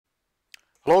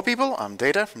Hello people, I'm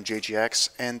Data from JGX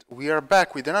and we are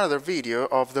back with another video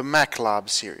of the Mech Lab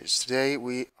series. Today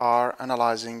we are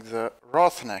analyzing the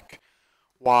Roughneck.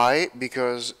 Why?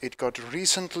 Because it got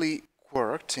recently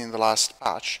quirked in the last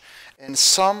patch and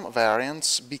some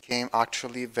variants became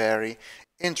actually very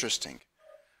interesting.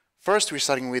 First we're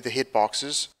starting with the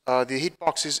hitboxes. The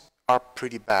hitboxes are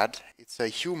pretty bad. It's a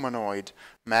humanoid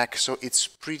mech, so it's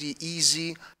pretty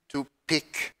easy to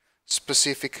pick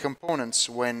specific components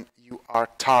when you are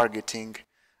targeting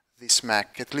this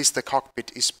mech. At least the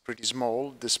cockpit is pretty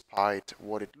small despite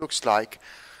what it looks like,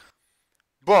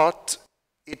 but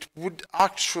it would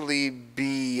actually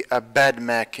be a bad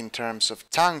mech in terms of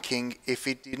tanking if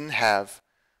it didn't have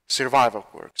survival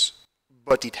quirks,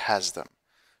 but it has them.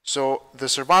 So the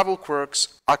survival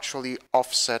quirks actually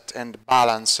offset and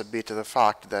balance a bit of the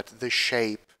fact that the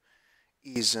shape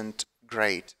isn't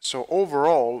great. So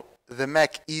overall the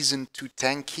mech isn't too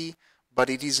tanky, but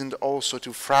it isn't also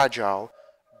too fragile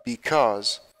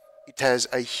because it has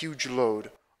a huge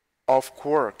load of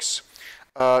quirks.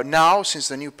 Now, since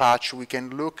the new patch, we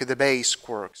can look at the base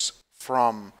quirks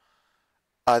from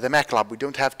the Mech Lab. We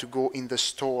don't have to go in the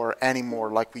store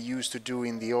anymore like we used to do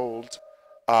in the old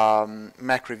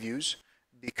mech reviews,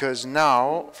 because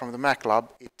now, from the Mech Lab,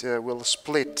 it will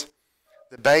split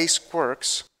the base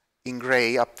quirks in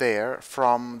gray up there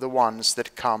from the ones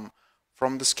that come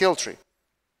from the skill tree.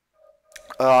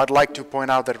 I'd like to point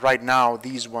out that right now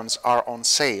these ones are on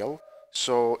sale,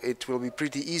 so it will be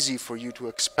pretty easy for you to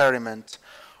experiment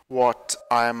what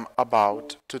I'm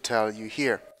about to tell you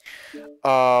here.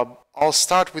 I'll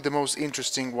start with the most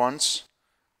interesting ones,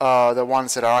 the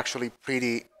ones that are actually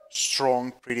pretty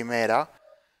strong, pretty meta,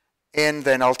 and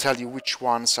then I'll tell you which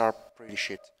ones are pretty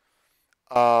shit.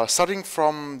 Starting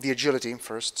from the agility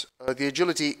first, the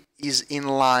agility is in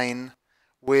line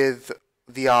with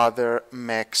the other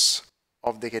mechs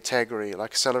of the category,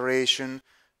 like acceleration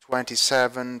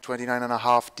 27,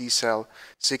 29.5 decel,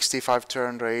 65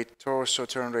 turn rate, torso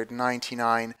turn rate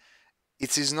 99.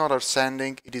 It is not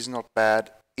outstanding, it is not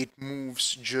bad, it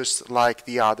moves just like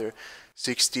the other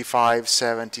 65,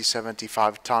 70,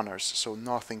 75 tonners, so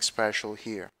nothing special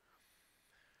here.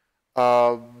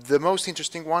 The most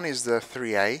interesting one is the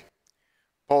 3A.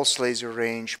 Pulse laser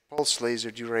range, pulse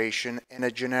laser duration, and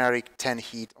a generic 10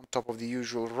 heat on top of the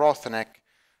usual Roughneck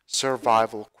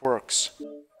survival quirks.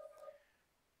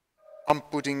 I'm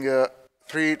putting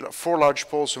 4 large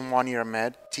pulse and 1 ear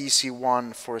med,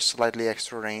 TC1 for a slightly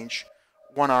extra range,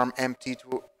 1 arm empty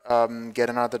to get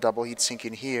another double heat sink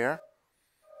in here.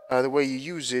 The way you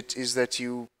use it is that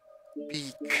you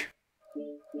peek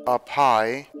up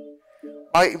high.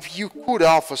 You could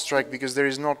alpha strike because there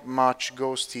is not much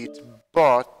ghost heat,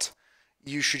 but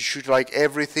you should shoot like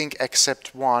everything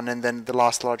except 1 and then the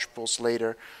last large pulse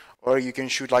later. Or you can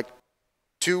shoot like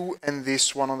 2 and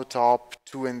this one on the top,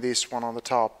 2 and this one on the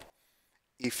top,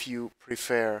 if you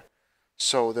prefer.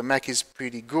 So the mech is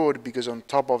pretty good because on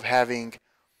top of having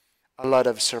a lot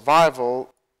of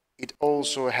survival, it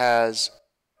also has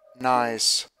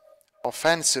nice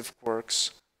offensive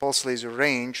quirks, pulse laser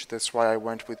range, that's why I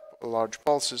went with large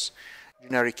pulses,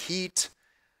 generic heat,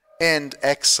 and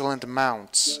excellent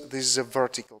mounts. This is a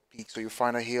vertical peak, so you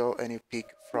find a hill and you peek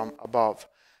from above.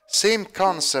 Same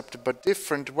concept but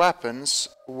different weapons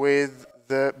with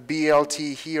the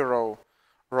BLT Hero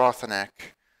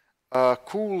Roughneck.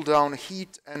 Cooldown,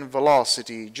 heat and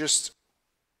velocity, just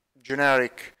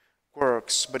generic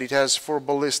quirks, but it has 4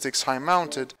 ballistics high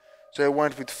mounted, so I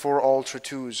went with 4 Ultra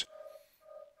 2s.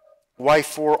 Why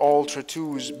 4 Ultra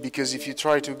 2s? Because if you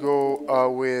try to go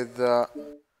with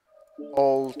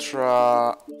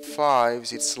Ultra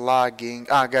 5s, it's lagging.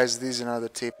 Guys, this is another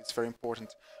tip, it's very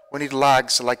important. When it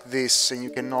lags like this and you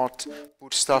cannot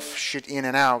put shit in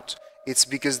and out, it's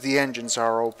because the engines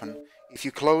are open. If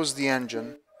you close the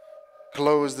engine,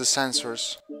 close the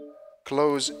sensors,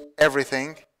 close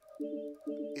everything,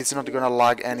 it's not gonna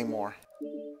lag anymore.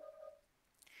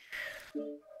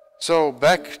 So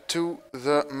back to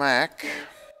the mech.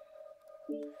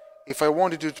 If I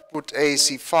wanted to put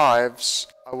AC5s,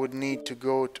 I would need to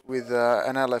go with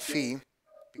an LFE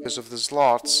because of the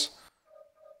slots.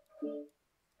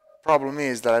 Problem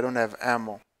is that I don't have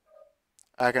ammo.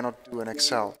 I cannot do an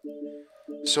XL.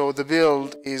 So the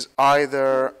build is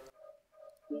either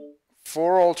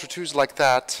 4 Ultra 2s like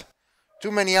that,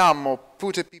 too many ammo,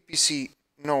 put a PPC.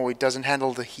 No, it doesn't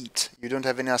handle the heat. You don't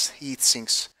have enough heat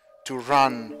sinks to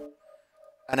run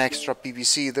an extra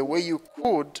PPC. The way you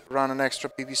could run an extra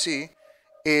PPC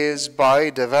is by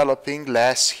developing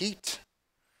less heat.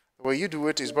 The way you do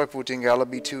it is by putting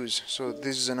LB2s. So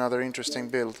this is another interesting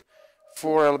build.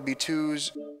 4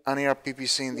 LB2s, an air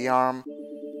PPC in the arm.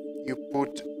 You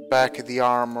put back the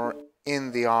armor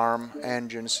in the arm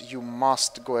engines, you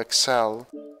must go Excel.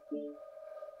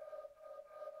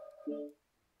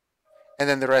 And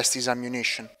then the rest is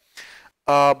ammunition.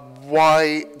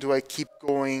 Why do I keep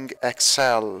going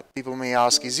Excel? People may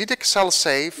ask, is it Excel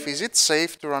safe? Is it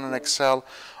safe to run an Excel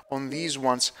on these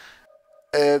ones?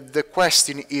 The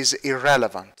question is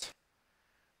irrelevant.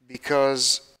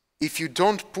 Because if you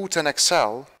don't put an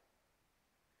Excel,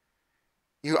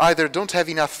 you either don't have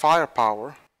enough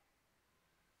firepower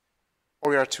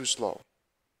or you are too slow.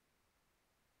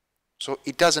 So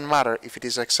it doesn't matter if it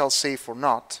is Excel safe or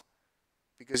not,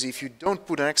 because if you don't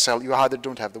put an Excel, you either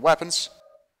don't have the weapons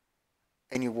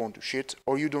and you won't do shit,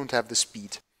 or you don't have the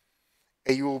speed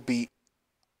and you will be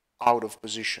out of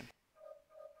position.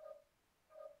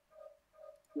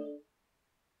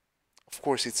 Of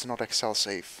course, it's not Excel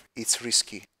safe. It's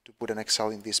risky to put an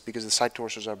Excel in this because the side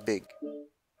torsos are big.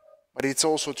 But it's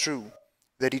also true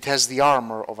that it has the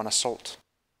armor of an assault.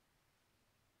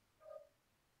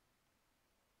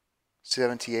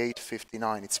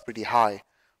 78-59, it's pretty high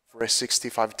for a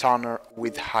 65-tonner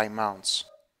with high mounts.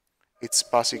 It's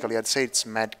basically, I'd say it's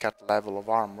Mech level of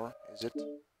armor, is it?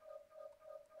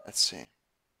 Let's see.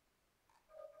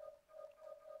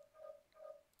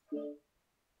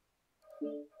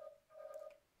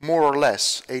 More or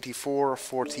less,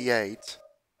 84-48.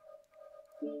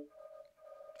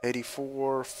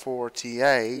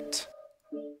 84-48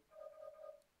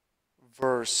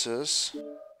 versus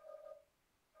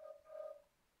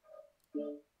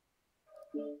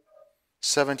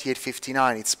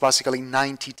 78-59. It's basically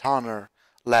 90-tonner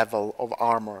level of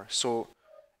armor. So,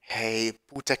 hey,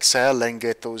 put Excel and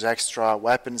get those extra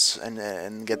weapons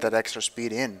and get that extra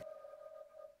speed in.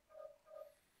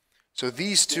 So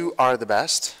these two are the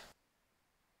best.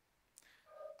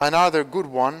 Another good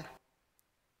one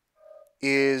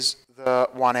is the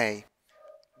 1A.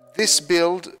 This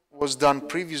build was done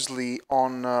previously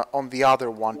on the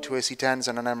other one, two AC-10s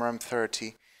and an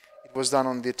MRM-30. It was done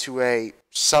on the 2A.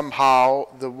 Somehow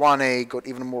the 1A got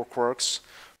even more quirks,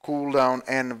 cooldown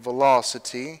and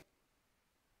velocity,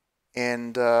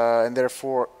 and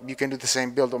therefore you can do the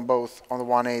same build on both. On the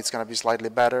 1A it's going to be slightly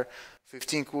better.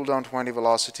 15 cooldown, 20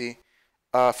 velocity.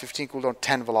 15 cooldown,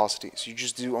 10 velocity. So you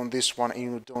just do on this one and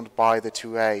you don't buy the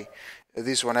 2A.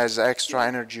 This one has extra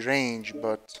energy range,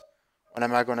 but what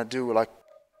am I going to do? Like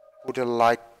put a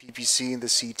light PPC in the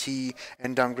CT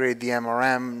and downgrade the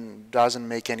MRM doesn't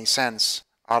make any sense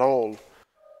at all.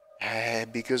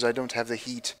 Because I don't have the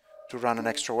heat to run an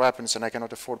extra weapons and I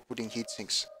cannot afford putting heat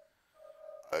sinks.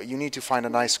 You need to find a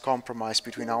nice compromise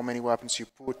between how many weapons you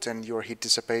put and your heat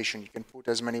dissipation. You can put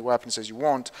as many weapons as you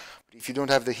want, but if you don't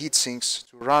have the heat sinks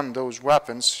to run those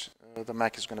weapons, the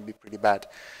mech is going to be pretty bad.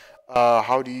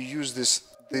 How do you use this?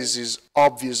 This is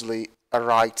obviously a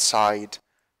right side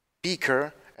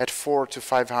peaker at 400 to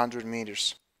 500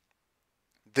 meters.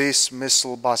 This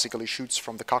missile basically shoots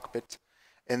from the cockpit,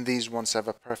 and these ones have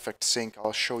a perfect sync.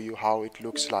 I'll show you how it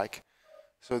looks like.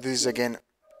 So this is again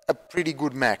a pretty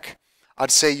good mech. I'd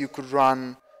say you could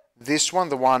run this one,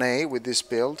 the 1A, with this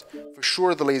build. For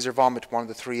sure the Laser Vomit one,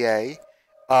 the 3A.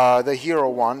 The Hero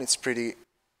one, it's pretty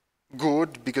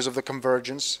good because of the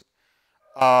convergence.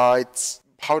 How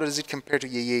does it compare to a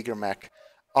Jaeger mech?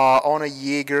 On a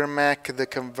Jaeger mech, the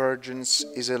convergence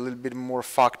is a little bit more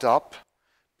fucked up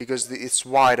because it's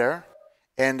wider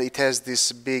and it has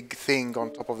this big thing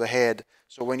on top of the head.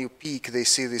 So when you peek, they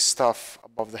see this stuff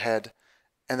above the head.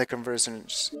 And the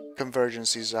convergence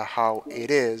is how it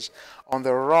is. On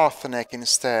the Roughneck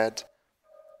instead,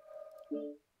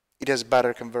 it has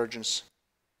better convergence.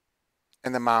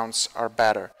 And the mounts are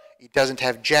better. It doesn't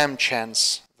have jam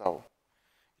chance though.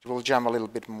 It will jam a little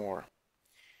bit more.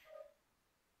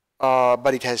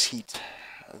 But it has heat.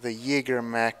 The Jaeger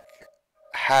mech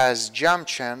has jam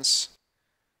chance.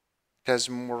 It has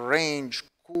more range,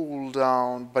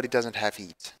 cooldown, but it doesn't have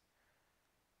heat.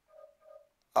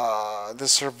 The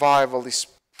survival is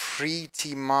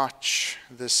pretty much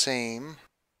the same.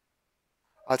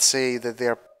 I'd say that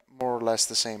they're more or less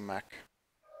the same mech.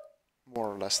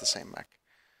 More or less the same mech.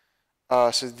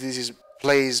 So this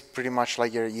plays pretty much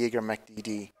like your Jaeger mech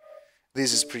DD.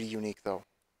 This is pretty unique though.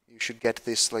 You should get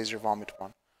this Laser Vomit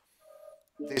one.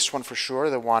 This one for sure,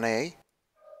 the 1A.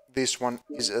 This one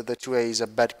is the 2A is a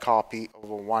bad copy of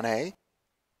a 1A.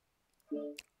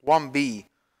 1B.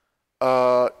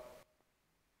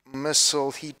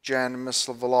 Missile heat gen,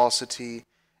 missile velocity,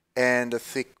 and a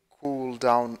thick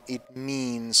cooldown. It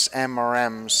means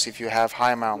MRMs if you have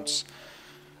high mounts.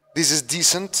 This is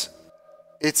decent.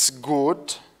 It's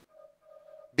good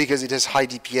because it has high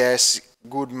DPS,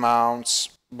 good mounts,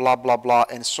 blah blah blah,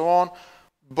 and so on.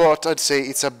 But I'd say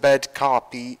it's a bad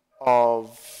copy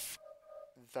of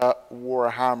the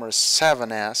Warhammer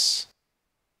 7S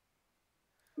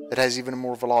that has even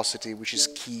more velocity, which is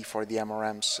key for the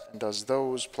MRMs, and does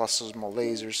those plus some small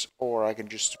lasers, or I can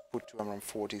just put 2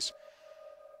 MRM40s.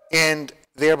 And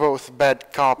they're both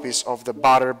bad copies of the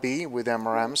Butterby with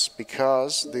MRMs,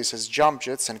 because this has jump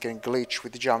jets and can glitch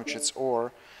with the jump jets,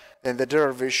 or then the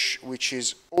Dervish, which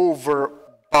is over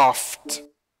buffed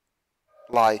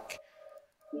like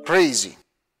crazy.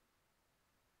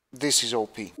 This is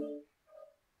OP.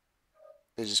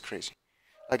 This is crazy.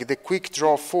 Like the Quick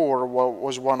Draw 4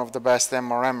 was one of the best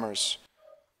MRMers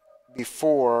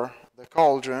before the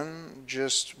Cauldron,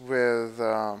 just with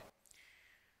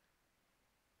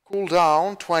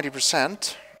cooldown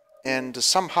 20%, and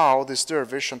somehow this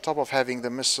Dervish, on top of having the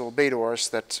missile Beidors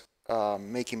that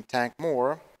make him tank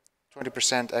more,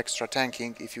 20% extra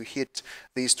tanking if you hit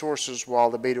these torsos while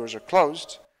the Beidors are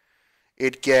closed,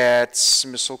 it gets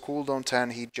missile cooldown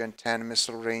 10, heat gen 10,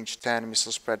 missile range 10,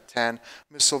 missile spread 10,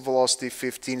 missile velocity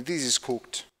 15. This is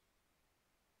cooked.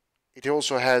 It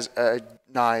also has a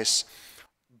nice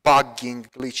bugging,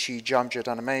 glitchy jump jet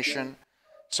animation.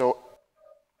 So,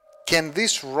 can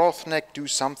this Roughneck do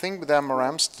something with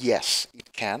MRMs? Yes,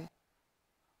 it can.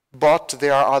 But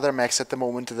there are other mechs at the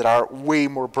moment that are way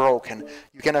more broken.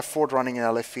 You can afford running an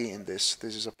LFE in this.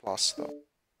 This is a plus, though.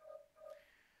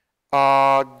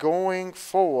 Going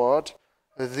forward,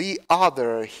 the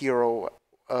other hero,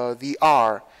 the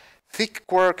R, thick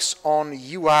quirks on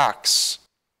UX.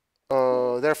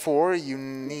 Therefore, you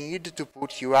need to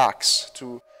put UX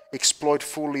to exploit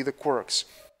fully the quirks.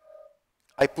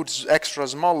 I put extra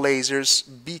small lasers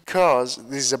because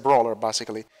this is a brawler,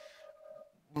 basically.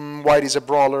 Why it is a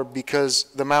brawler? Because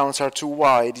the mounts are too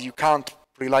wide. You can't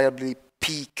reliably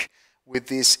peak with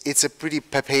this. It's a pretty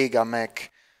Pepega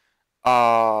mech.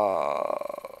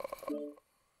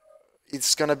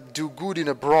 It's gonna do good in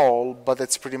a brawl, but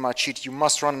that's pretty much it. You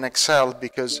must run an XL,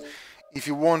 because if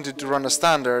you wanted to run a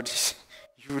standard,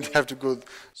 you would have to go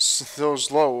so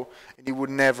slow, and you would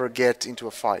never get into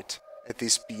a fight at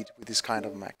this speed with this kind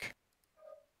of mech.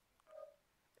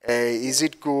 Is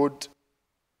it good?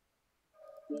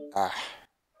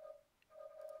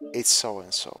 It's so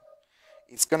and so.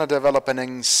 It's gonna develop an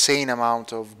insane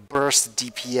amount of burst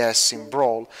DPS in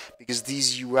Brawl, because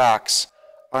these UX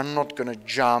are not gonna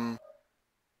jump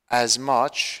as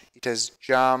much. It has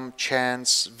jump,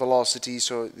 chance, velocity,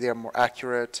 so they are more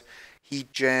accurate.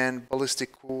 Heat gen,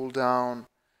 ballistic cooldown.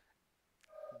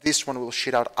 This one will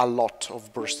shit out a lot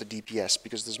of burst DPS,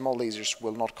 because the small lasers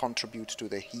will not contribute to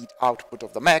the heat output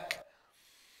of the mech.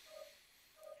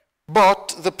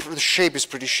 But the shape is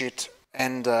pretty shit,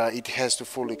 and it has to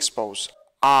fully expose.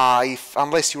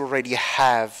 Unless you already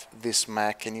have this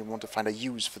mech and you want to find a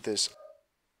use for this,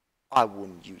 I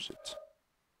wouldn't use it.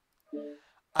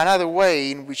 Another way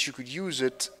in which you could use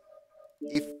it,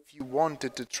 if you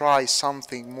wanted to try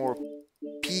something more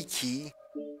peaky,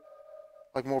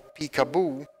 like more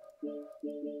peekaboo,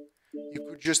 you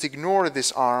could just ignore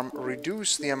this arm,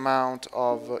 reduce the amount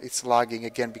of... it's lagging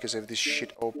again because I have this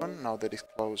shit open. Now that it's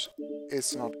closed,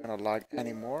 it's not gonna lag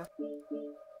anymore.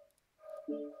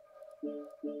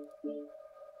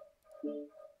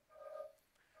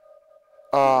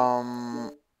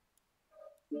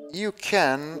 You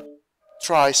can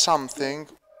try something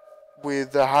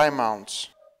with the high mounts,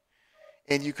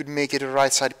 and you could make it a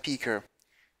right side peaker.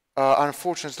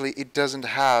 Unfortunately, it doesn't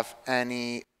have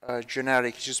any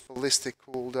generic, just ballistic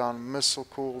cooldown, missile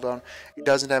cooldown. It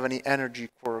doesn't have any energy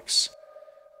quirks.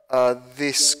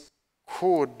 This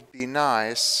could be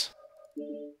nice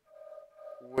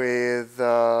with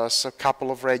a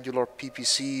couple of regular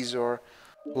PPCs or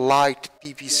light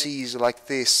PPCs like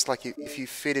this. Like if you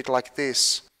fit it like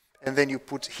this, and then you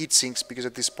put heat sinks, because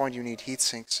at this point you need heat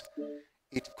sinks.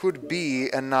 It could be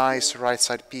a nice right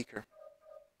side peaker.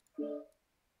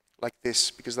 Like this,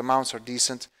 because the mounts are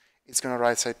decent. It's gonna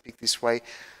right side peak this way.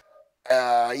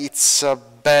 It's a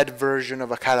bad version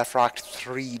of a Cataphracт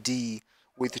 3D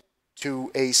with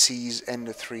 2 ACs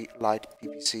and 3 light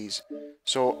PPCs.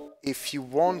 So if you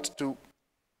want to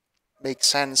make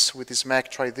sense with this mech,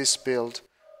 try this build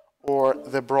or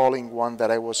the brawling one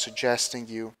that I was suggesting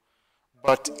you.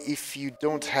 But if you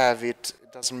don't have it,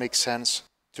 it doesn't make sense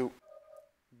to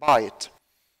buy it.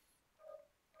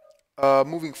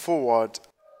 Moving forward,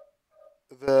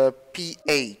 the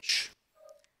PH,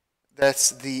 that's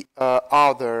the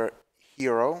other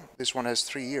hero. This one has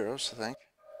 3 heroes, I think.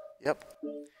 Yep.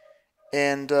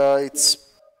 And it's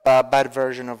a bad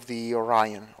version of the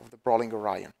Orion, of the Brawling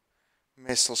Orion.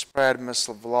 Missile spread,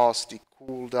 missile velocity,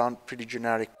 cooldown, pretty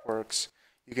generic quirks.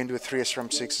 You can do a 3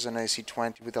 SRM6 as an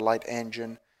AC-20 with a light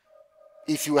engine.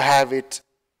 If you have it,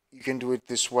 you can do it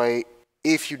this way.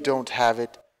 If you don't have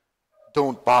it,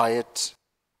 don't buy it.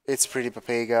 It's pretty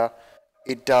papega.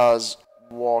 It does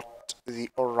what the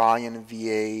Orion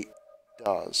VA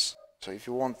does. So if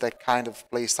you want that kind of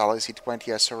playstyle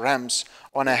AC-20 SRMs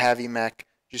on a heavy mech,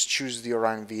 just choose the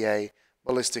Orion VA.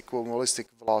 Ballistic cool, ballistic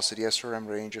velocity, SRM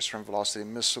range, SRM velocity,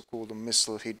 missile cool, the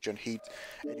missile hit, gen heat,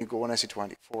 and you go on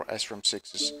AC-20 for SRM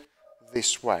 6s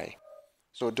this way.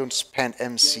 So don't spend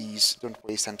MCs, don't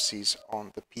waste MCs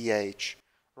on the PH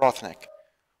Roughneck.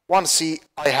 1C,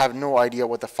 I have no idea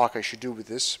what the fuck I should do with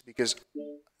this, because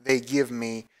they give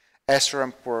me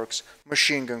SRM quirks,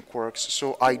 machine gun quirks,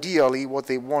 so ideally what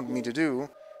they want me to do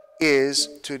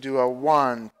is to do a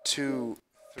 1, 2,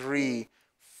 3,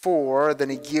 4,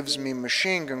 then it gives me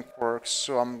machine gun quirks,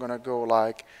 so I'm gonna go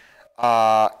like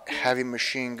heavy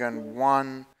machine gun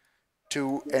 1,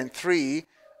 2, and 3.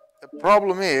 The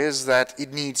problem is that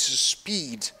it needs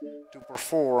speed to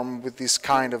perform with this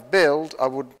kind of build. I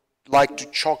would like to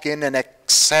chalk in an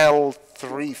XL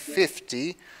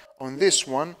 350 on this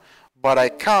one, but I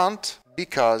can't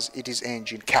because it is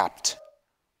engine capped.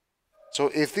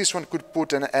 So if this one could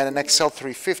put an XL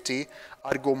 350,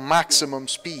 I'd go maximum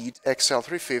speed XL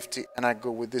 350 and I'd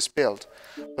go with this build.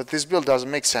 But this build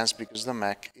doesn't make sense because the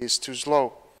mech is too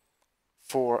slow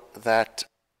for that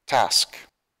task.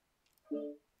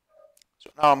 So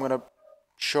now I'm going to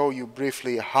show you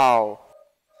briefly how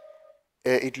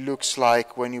it looks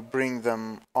like when you bring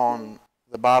them on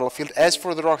the battlefield. As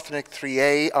for the Roughneck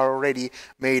 3A, I already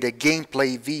made a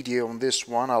gameplay video on this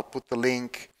one. I'll put the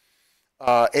link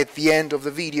at the end of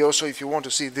the video, so if you want to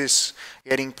see this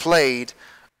getting played,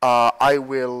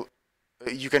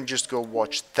 you can just go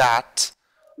watch that.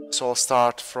 So I'll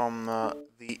start from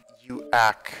the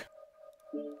UAC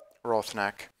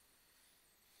Roughneck.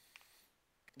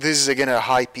 This is again a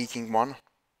high peaking one,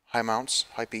 high mounts,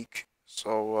 high peak,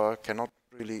 so cannot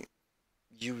really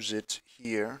use it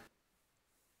here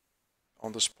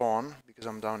on the spawn because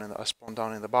I spawn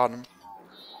down in the bottom.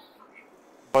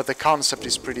 But the concept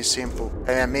is pretty simple.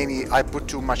 Maybe I put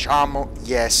too much ammo.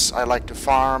 Yes, I like to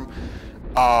farm.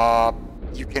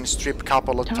 You can strip a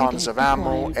couple of tons of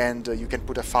ammo and you can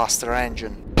put a faster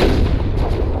engine.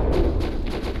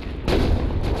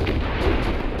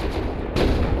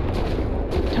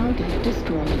 Target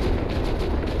destroyed.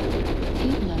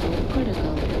 Heat level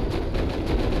critical.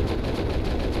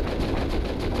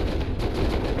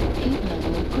 Heat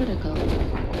level critical.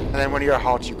 And then when you're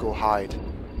hot, you go hide.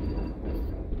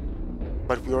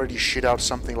 But we already shit out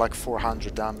something like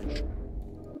 400 damage.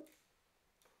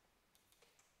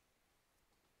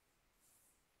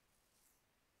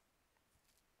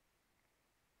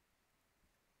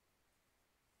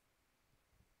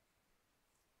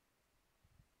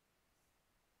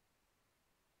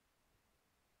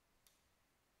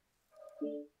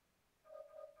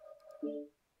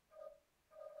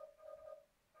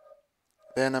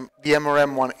 Then the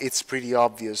MRM one, it's pretty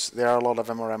obvious. There are a lot of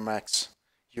MRM mechs.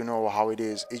 You know how it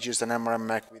is. It's just an MRM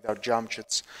mech without jump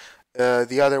jets.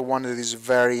 The other one that is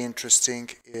very interesting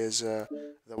is the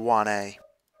 1A.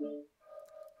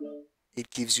 It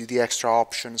gives you the extra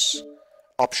option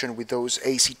with those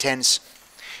AC-10s.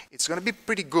 It's going to be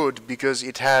pretty good because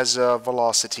it has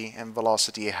velocity, and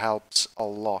velocity helps a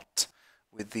lot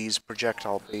with these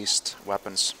projectile-based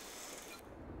weapons.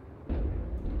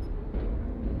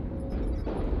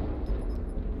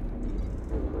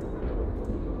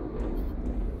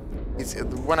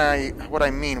 What I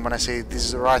mean when I say this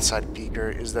is a right side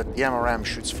peeker is that the MRM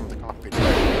shoots from the cockpit. So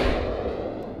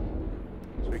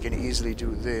you can easily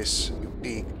do this, you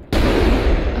peek.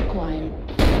 Acquired.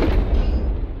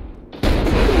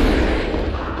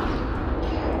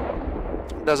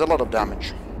 It does a lot of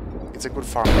damage. It's a good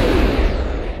farm.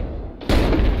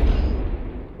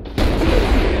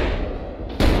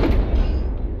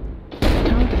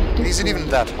 It isn't even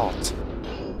that hot.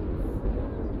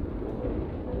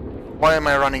 Why am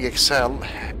I running XL?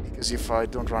 Because if I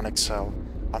don't run XL,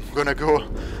 I'm gonna go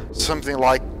something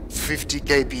like 50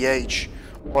 kph,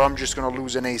 or I'm just gonna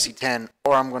lose an AC-10,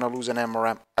 or I'm gonna lose an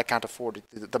MRM. I can't afford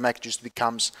it. The mech just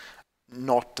becomes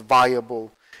not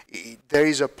viable. There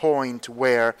is a point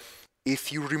where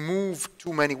if you remove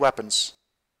too many weapons,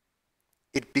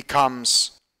 it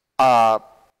becomes a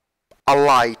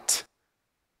light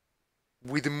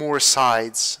with more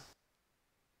sides.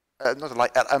 Not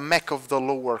like a mech of the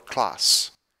lower class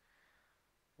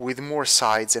with more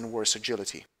sides and worse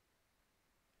agility.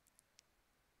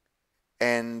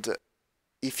 And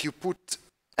if you put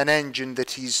an engine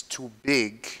that is too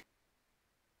big,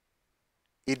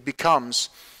 it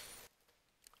becomes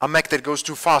a mech that goes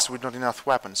too fast with not enough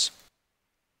weapons.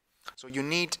 So you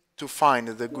need to find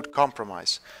the good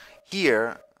compromise.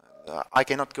 Here, I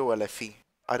cannot go LFE.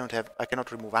 I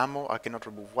cannot remove ammo, I cannot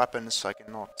remove weapons, I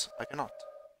cannot.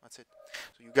 That's it.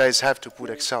 So you guys have to put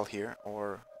Excel here,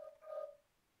 or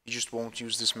you just won't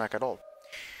use this mech at all.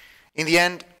 In the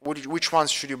end, which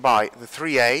ones should you buy? The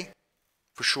 3A,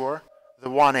 for sure. The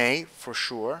 1A, for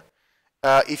sure.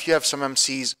 If you have some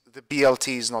MCs, the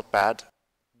BLT is not bad.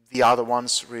 The other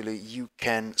ones, really, you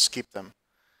can skip them.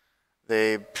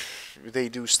 They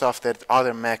do stuff that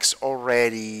other mechs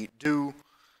already do.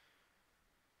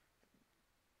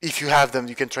 If you have them,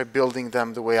 you can try building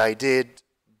them the way I did,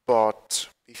 but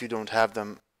if you don't have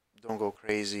them, don't go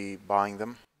crazy buying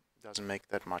them. It doesn't make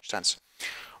that much sense.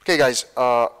 Okay guys,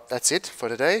 that's it for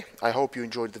today. I hope you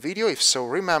enjoyed the video. If so,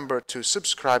 remember to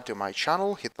subscribe to my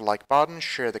channel, hit the like button,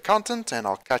 share the content, and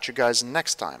I'll catch you guys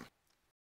next time.